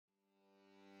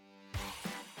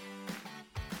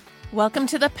Welcome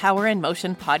to the Power in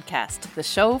Motion podcast, the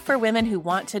show for women who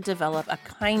want to develop a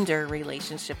kinder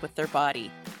relationship with their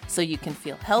body so you can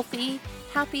feel healthy,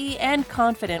 happy, and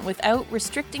confident without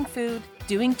restricting food,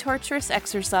 doing torturous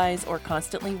exercise, or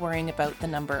constantly worrying about the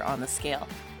number on the scale.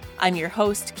 I'm your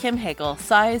host, Kim Hagel,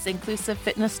 size-inclusive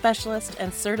fitness specialist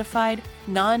and certified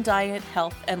non-diet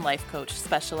health and life coach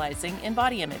specializing in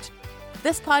body image.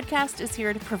 This podcast is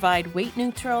here to provide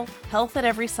weight-neutral, health at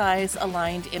every size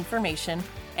aligned information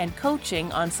and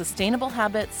coaching on sustainable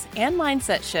habits and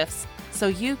mindset shifts so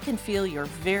you can feel your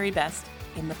very best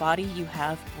in the body you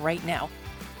have right now.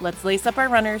 Let's lace up our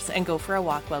runners and go for a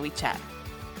walk while we chat.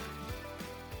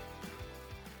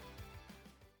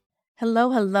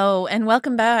 Hello, and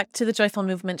welcome back to the Joyful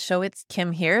Movement Show. It's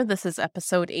Kim here. This is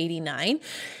episode 89.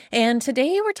 And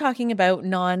today we're talking about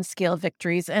non-scale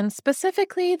victories and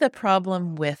specifically the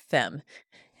problem with them.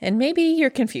 And maybe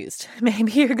you're confused.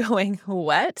 Maybe you're going,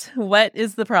 what? What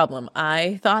is the problem?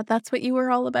 I thought that's what you were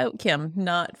all about, Kim,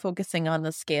 not focusing on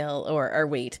the scale or our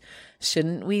weight.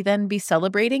 Shouldn't we then be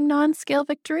celebrating non-scale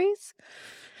victories?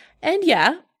 And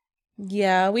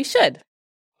yeah, we should.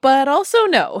 But also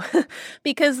no,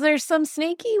 because there's some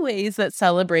snaky ways that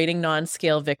celebrating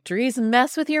non-scale victories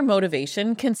mess with your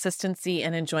motivation, consistency,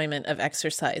 and enjoyment of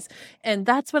exercise. And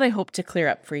that's what I hope to clear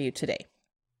up for you today.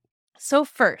 So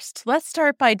first, let's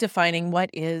start by defining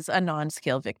what is a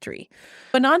non-scale victory.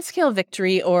 A non-scale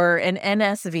victory, or an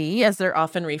NSV, as they're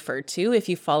often referred to, if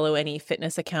you follow any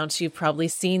fitness accounts, you've probably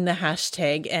seen the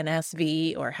hashtag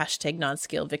NSV or hashtag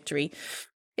non-scale victory.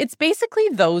 It's basically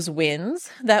those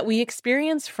wins that we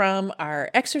experience from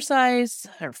our exercise,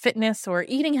 our fitness, or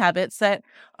eating habits that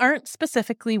aren't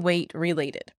specifically weight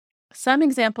related. Some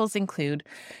examples include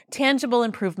tangible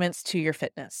improvements to your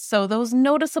fitness. So those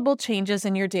noticeable changes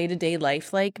in your day-to-day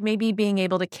life, like maybe being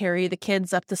able to carry the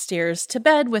kids up the stairs to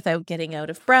bed without getting out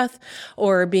of breath,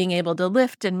 or being able to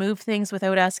lift and move things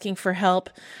without asking for help,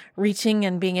 reaching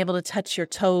and being able to touch your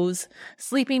toes,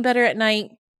 sleeping better at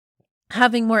night,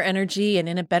 having more energy and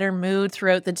in a better mood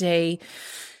throughout the day,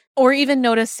 or even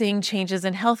noticing changes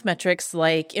in health metrics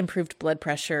like improved blood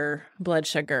pressure, blood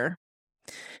sugar.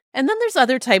 And then there's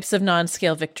other types of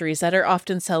non-scale victories that are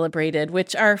often celebrated,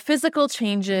 which are physical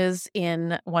changes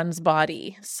in one's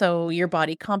body. So your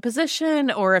body composition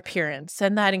or appearance.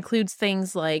 And that includes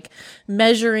things like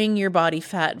measuring your body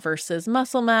fat versus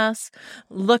muscle mass,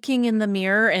 looking in the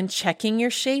mirror and checking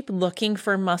your shape, looking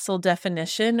for muscle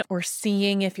definition, or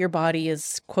seeing if your body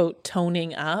is, quote,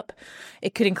 toning up.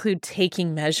 It could include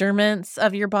taking measurements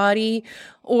of your body,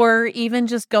 or even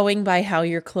just going by how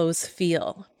your clothes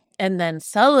feel. And then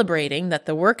celebrating that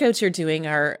the workouts you're doing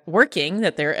are working,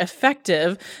 that they're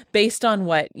effective based on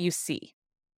what you see.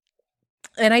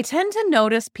 And I tend to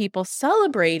notice people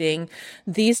celebrating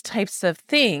these types of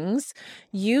things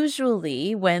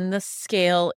usually when the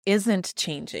scale isn't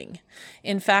changing.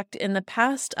 In fact, in the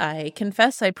past, I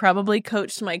confess I probably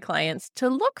coached my clients to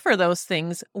look for those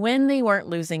things when they weren't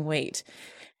losing weight.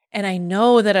 And I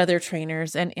know that other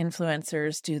trainers and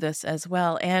influencers do this as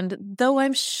well. And though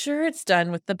I'm sure it's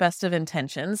done with the best of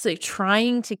intentions, like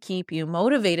trying to keep you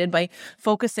motivated by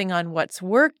focusing on what's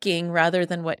working rather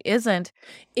than what isn't,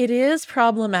 it is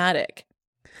problematic.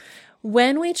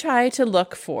 When we try to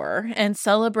look for and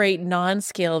celebrate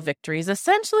non-scale victories,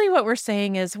 essentially what we're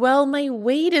saying is, well, my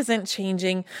weight isn't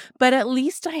changing, but at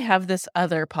least I have this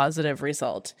other positive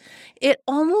result. It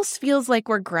almost feels like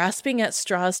we're grasping at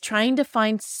straws, trying to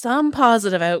find some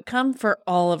positive outcome for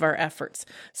all of our efforts,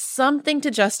 something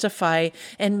to justify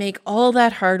and make all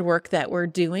that hard work that we're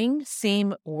doing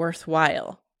seem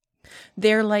worthwhile.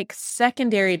 They're like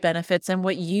secondary benefits, and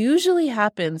what usually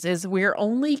happens is we're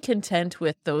only content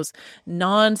with those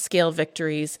non-scale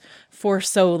victories for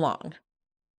so long.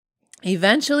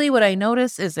 Eventually, what I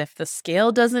notice is if the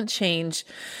scale doesn't change,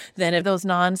 then if those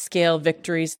non-scale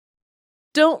victories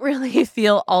don't really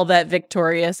feel all that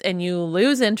victorious and you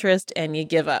lose interest and you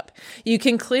give up. You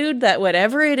conclude that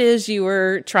whatever it is you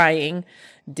were trying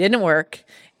didn't work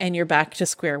and you're back to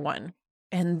square one.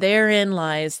 And therein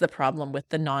lies the problem with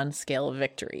the non-scale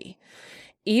victory.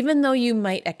 Even though you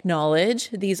might acknowledge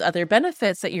these other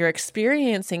benefits that you're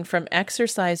experiencing from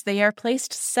exercise, they are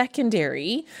placed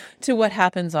secondary to what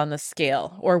happens on the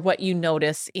scale or what you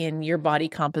notice in your body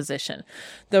composition.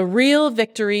 The real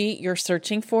victory you're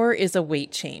searching for is a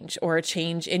weight change or a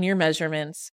change in your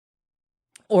measurements,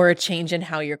 or a change in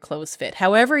how your clothes fit.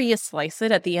 However you slice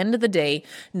it, at the end of the day,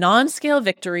 non-scale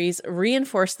victories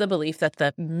reinforce the belief that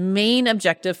the main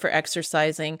objective for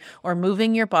exercising or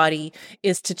moving your body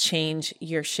is to change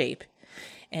your shape.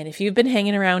 And if you've been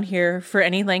hanging around here for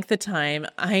any length of time,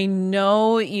 I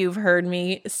know you've heard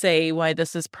me say why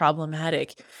this is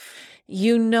problematic.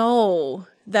 You know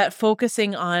that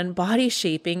focusing on body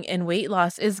shaping and weight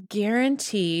loss is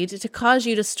guaranteed to cause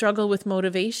you to struggle with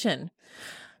motivation.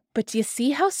 But do you see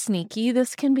how sneaky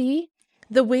this can be?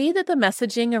 The way that the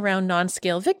messaging around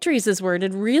non-scale victories is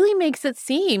worded really makes it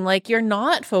seem like you're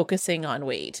not focusing on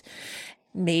weight.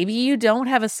 Maybe you don't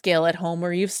have a scale at home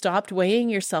or you've stopped weighing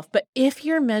yourself, but if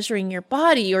you're measuring your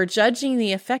body or judging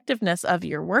the effectiveness of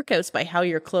your workouts by how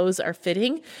your clothes are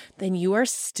fitting, then you are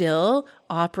still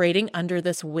operating under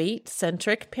this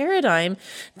weight-centric paradigm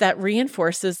that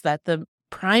reinforces that the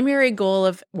primary goal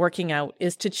of working out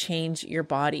is to change your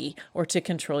body or to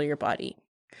control your body.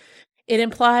 It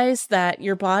implies that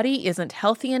your body isn't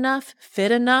healthy enough,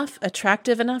 fit enough,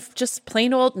 attractive enough, just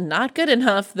plain old not good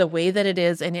enough the way that it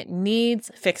is, and it needs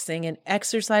fixing, and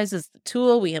exercise is the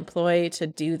tool we employ to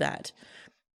do that.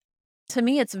 To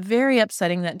me, it's very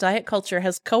upsetting that diet culture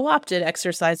has co-opted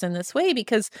exercise in this way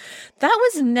because that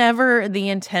was never the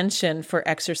intention for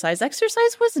exercise.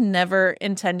 Exercise was never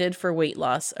intended for weight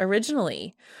loss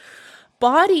originally.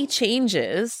 Body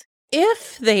changes,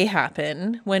 if they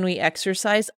happen when we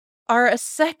exercise, are a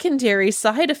secondary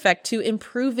side effect to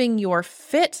improving your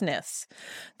fitness.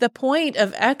 The point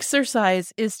of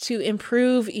exercise is to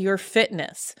improve your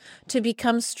fitness, to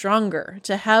become stronger,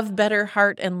 to have better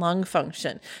heart and lung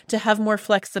function, to have more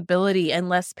flexibility and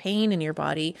less pain in your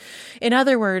body. In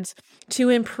other words, to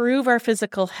improve our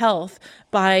physical health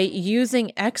by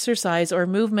using exercise or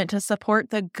movement to support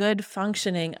the good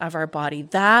functioning of our body.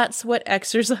 That's what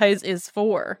exercise is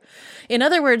for. In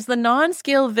other words, the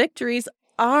non-scale victories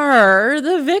are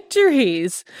the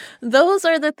victories. Those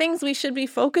are the things we should be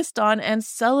focused on and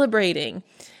celebrating.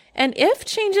 And if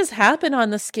changes happen on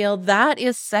the scale, that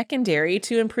is secondary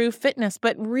to improve fitness,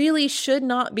 but really should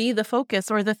not be the focus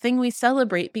or the thing we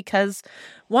celebrate because,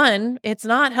 one, it's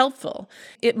not helpful.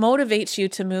 It motivates you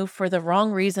to move for the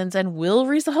wrong reasons and will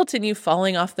result in you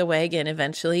falling off the wagon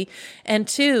eventually. And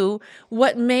two,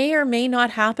 what may or may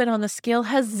not happen on the scale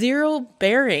has zero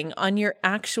bearing on your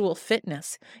actual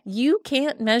fitness. You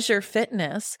can't measure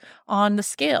fitness on the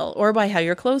scale or by how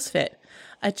your clothes fit.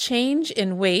 A change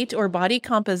in weight or body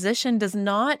composition does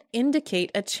not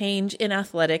indicate a change in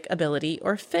athletic ability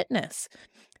or fitness.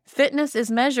 Fitness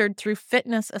is measured through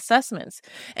fitness assessments,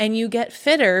 and you get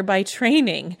fitter by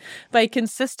training, by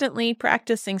consistently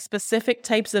practicing specific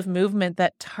types of movement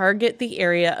that target the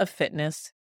area of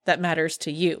fitness that matters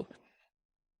to you.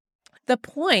 The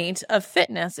point of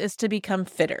fitness is to become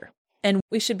fitter. And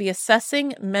we should be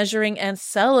assessing, measuring, and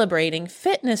celebrating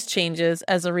fitness changes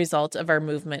as a result of our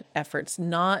movement efforts,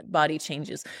 not body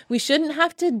changes. We shouldn't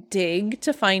have to dig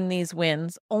to find these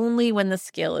wins only when the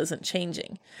scale isn't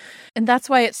changing. And that's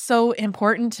why it's so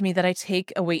important to me that I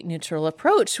take a weight neutral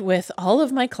approach with all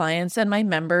of my clients and my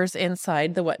members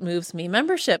inside the What Moves Me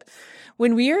membership.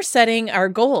 When we are setting our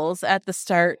goals at the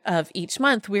start of each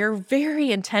month, we're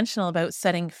very intentional about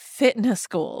setting fitness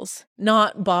goals,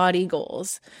 not body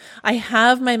goals. I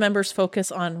have my members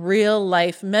focus on real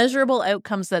life, measurable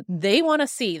outcomes that they want to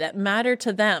see, that matter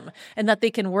to them, and that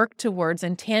they can work towards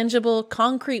in tangible,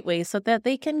 concrete ways so that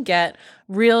they can get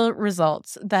real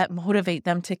results that motivate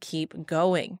them to keep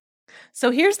going.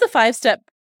 So here's the 5-step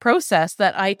process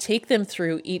that I take them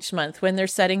through each month when they're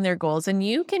setting their goals. And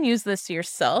you can use this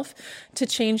yourself to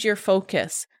change your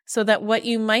focus so that what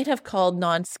you might have called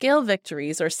non-scale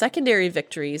victories or secondary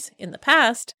victories in the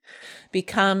past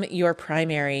become your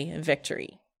primary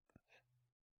victory.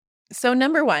 So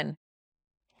number 1,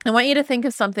 I want you to think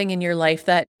of something in your life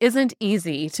that isn't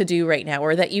easy to do right now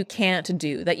or that you can't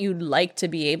do, that you'd like to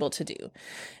be able to do.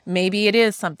 Maybe it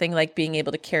is something like being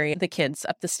able to carry the kids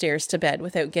up the stairs to bed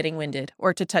without getting winded,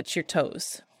 or to touch your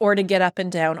toes, or to get up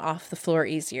and down off the floor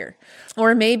easier.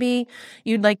 Or maybe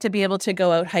you'd like to be able to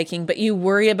go out hiking, but you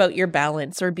worry about your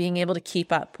balance or being able to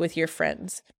keep up with your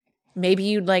friends. Maybe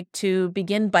you'd like to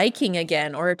begin biking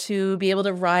again or to be able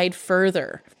to ride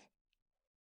further.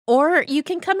 Or you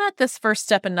can come at this first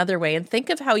step another way and think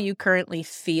of how you currently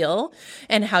feel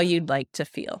and how you'd like to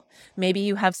feel. Maybe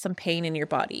you have some pain in your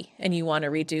body and you want to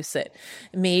reduce it.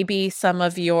 Maybe some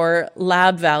of your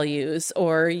lab values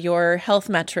or your health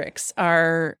metrics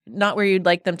are not where you'd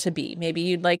like them to be. Maybe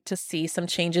you'd like to see some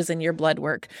changes in your blood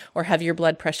work or have your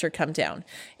blood pressure come down.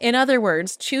 In other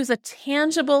words, choose a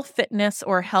tangible fitness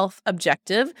or health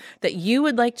objective that you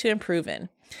would like to improve in.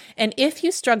 And if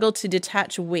you struggle to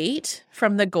detach weight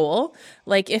from the goal,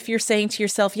 like if you're saying to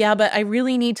yourself, yeah, but I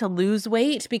really need to lose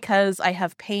weight because I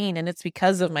have pain and it's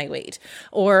because of my weight,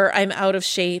 or I'm out of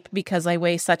shape because I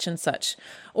weigh such and such,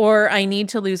 or I need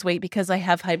to lose weight because I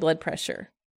have high blood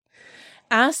pressure.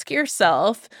 Ask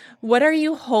yourself, what are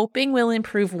you hoping will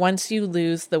improve once you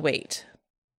lose the weight?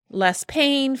 less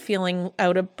pain, feeling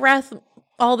out of breath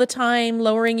all the time,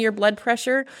 lowering your blood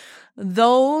pressure.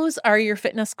 Those are your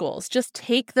fitness goals. Just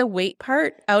take the weight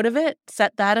part out of it,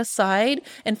 set that aside,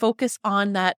 and focus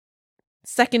on that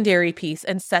secondary piece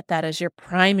and set that as your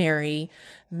primary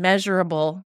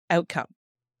measurable outcome.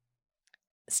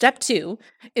 Step 2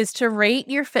 is to rate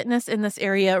your fitness in this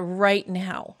area right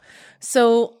now.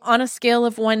 So on a scale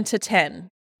of 1 to 10,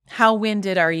 how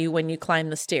winded are you when you climb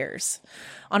the stairs?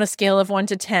 On a scale of 1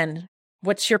 to 10,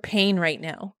 what's your pain right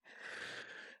now?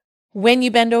 When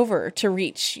you bend over to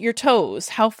reach your toes,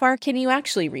 how far can you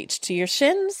actually reach? To your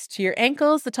shins, to your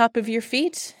ankles, the top of your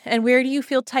feet? And where do you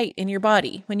feel tight in your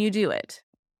body when you do it?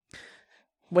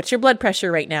 What's your blood pressure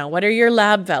right now? What are your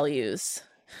lab values?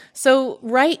 So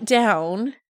write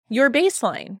down your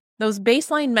baseline, those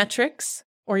baseline metrics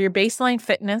or your baseline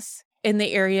fitness in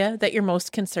the area that you're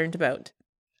most concerned about.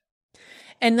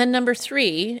 And then number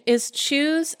 3 is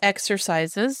choose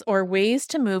exercises or ways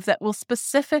to move that will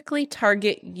specifically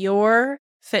target your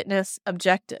fitness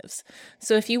objectives.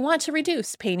 So if you want to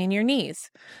reduce pain in your knees,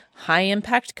 high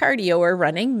impact cardio or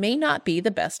running may not be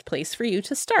the best place for you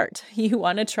to start. You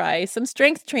want to try some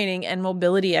strength training and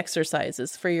mobility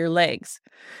exercises for your legs.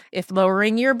 If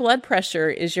lowering your blood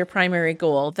pressure is your primary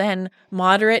goal, then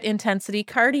moderate intensity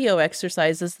cardio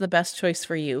exercise is the best choice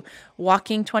for you.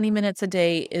 Walking 20 minutes a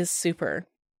day is super.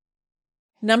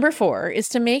 Number 4 is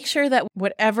to make sure that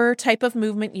whatever type of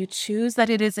movement you choose, that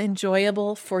it is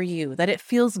enjoyable for you, that it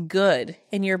feels good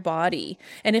in your body.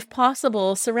 And if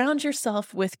possible, surround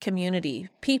yourself with community,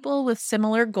 people with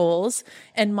similar goals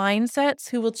and mindsets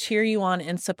who will cheer you on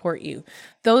and support you.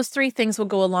 Those 3 things will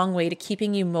go a long way to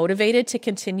keeping you motivated to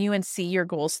continue and see your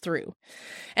goals through.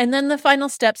 And then the final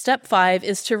step, step 5,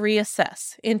 is to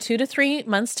reassess. In 2 to 3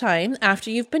 months' time,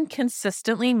 after you've been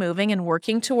consistently moving and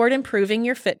working toward improving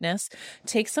your fitness,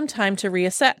 take some time to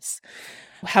reassess.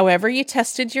 However you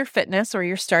tested your fitness or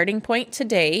your starting point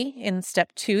today in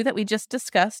step 2 that we just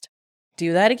discussed,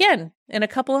 do that again in a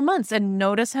couple of months and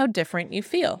notice how different you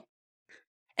feel.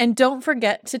 And don't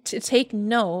forget to take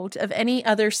note of any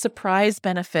other surprise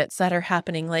benefits that are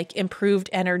happening, like improved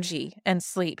energy and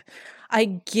sleep.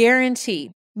 I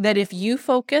guarantee that if you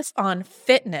focus on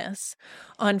fitness,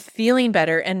 on feeling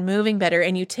better and moving better,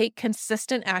 and you take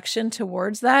consistent action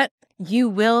towards that, you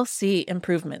will see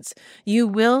improvements. You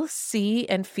will see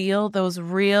and feel those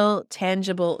real,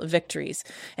 tangible victories.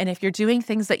 And if you're doing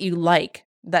things that you like,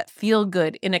 that feel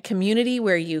good in a community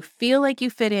where you feel like you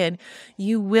fit in,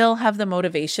 you will have the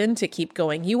motivation to keep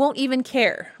going. You won't even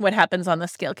care what happens on the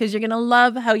scale because you're going to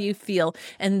love how you feel.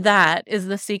 And that is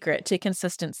the secret to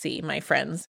consistency, my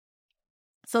friends.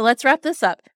 So let's wrap this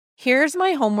up. Here's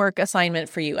my homework assignment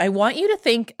for you. I want you to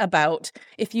think about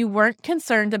if you weren't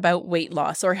concerned about weight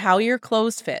loss or how your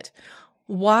clothes fit,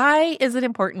 why is it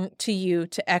important to you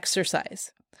to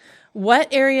exercise? What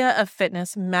area of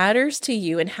fitness matters to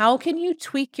you, and how can you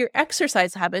tweak your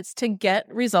exercise habits to get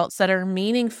results that are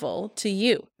meaningful to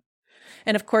you?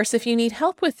 And of course, if you need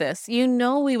help with this, you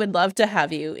know we would love to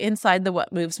have you inside the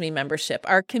What Moves Me membership.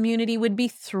 Our community would be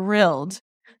thrilled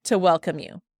to welcome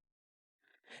you.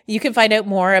 You can find out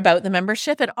more about the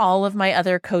membership and all of my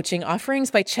other coaching offerings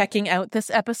by checking out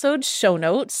this episode's show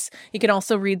notes. You can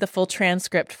also read the full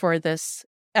transcript for this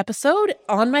episode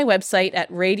on my website at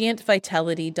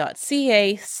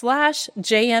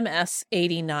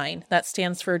radiantvitality.ca/JMS89. That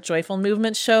stands for Joyful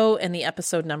Movement Show and the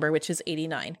episode number, which is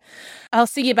 89. I'll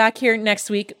see you back here next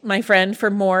week, my friend, for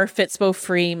more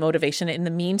Fitspo-free motivation. In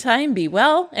the meantime, be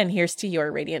well, and here's to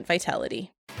your radiant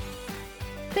vitality.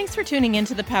 Thanks for tuning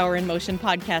into the Power in Motion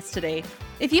podcast today.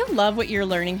 If you love what you're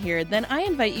learning here, then I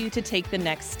invite you to take the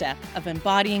next step of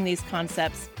embodying these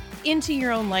concepts into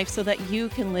your own life so that you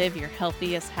can live your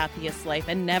healthiest, happiest life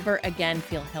and never again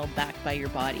feel held back by your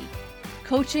body.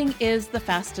 Coaching is the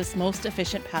fastest, most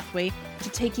efficient pathway to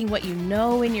taking what you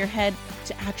know in your head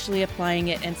to actually applying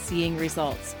it and seeing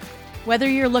results. Whether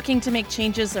you're looking to make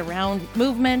changes around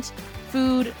movement,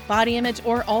 food, body image,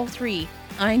 or all 3,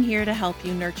 I'm here to help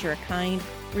you nurture a kind,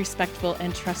 respectful,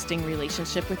 and trusting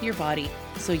relationship with your body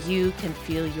so you can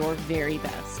feel your very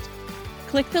best.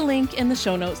 Click the link in the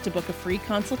show notes to book a free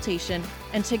consultation,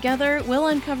 and together we'll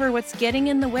uncover what's getting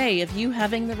in the way of you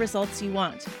having the results you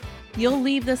want. You'll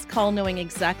leave this call knowing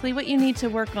exactly what you need to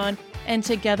work on, and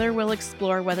together we'll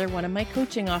explore whether one of my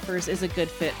coaching offers is a good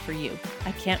fit for you.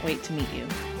 I can't wait to meet you.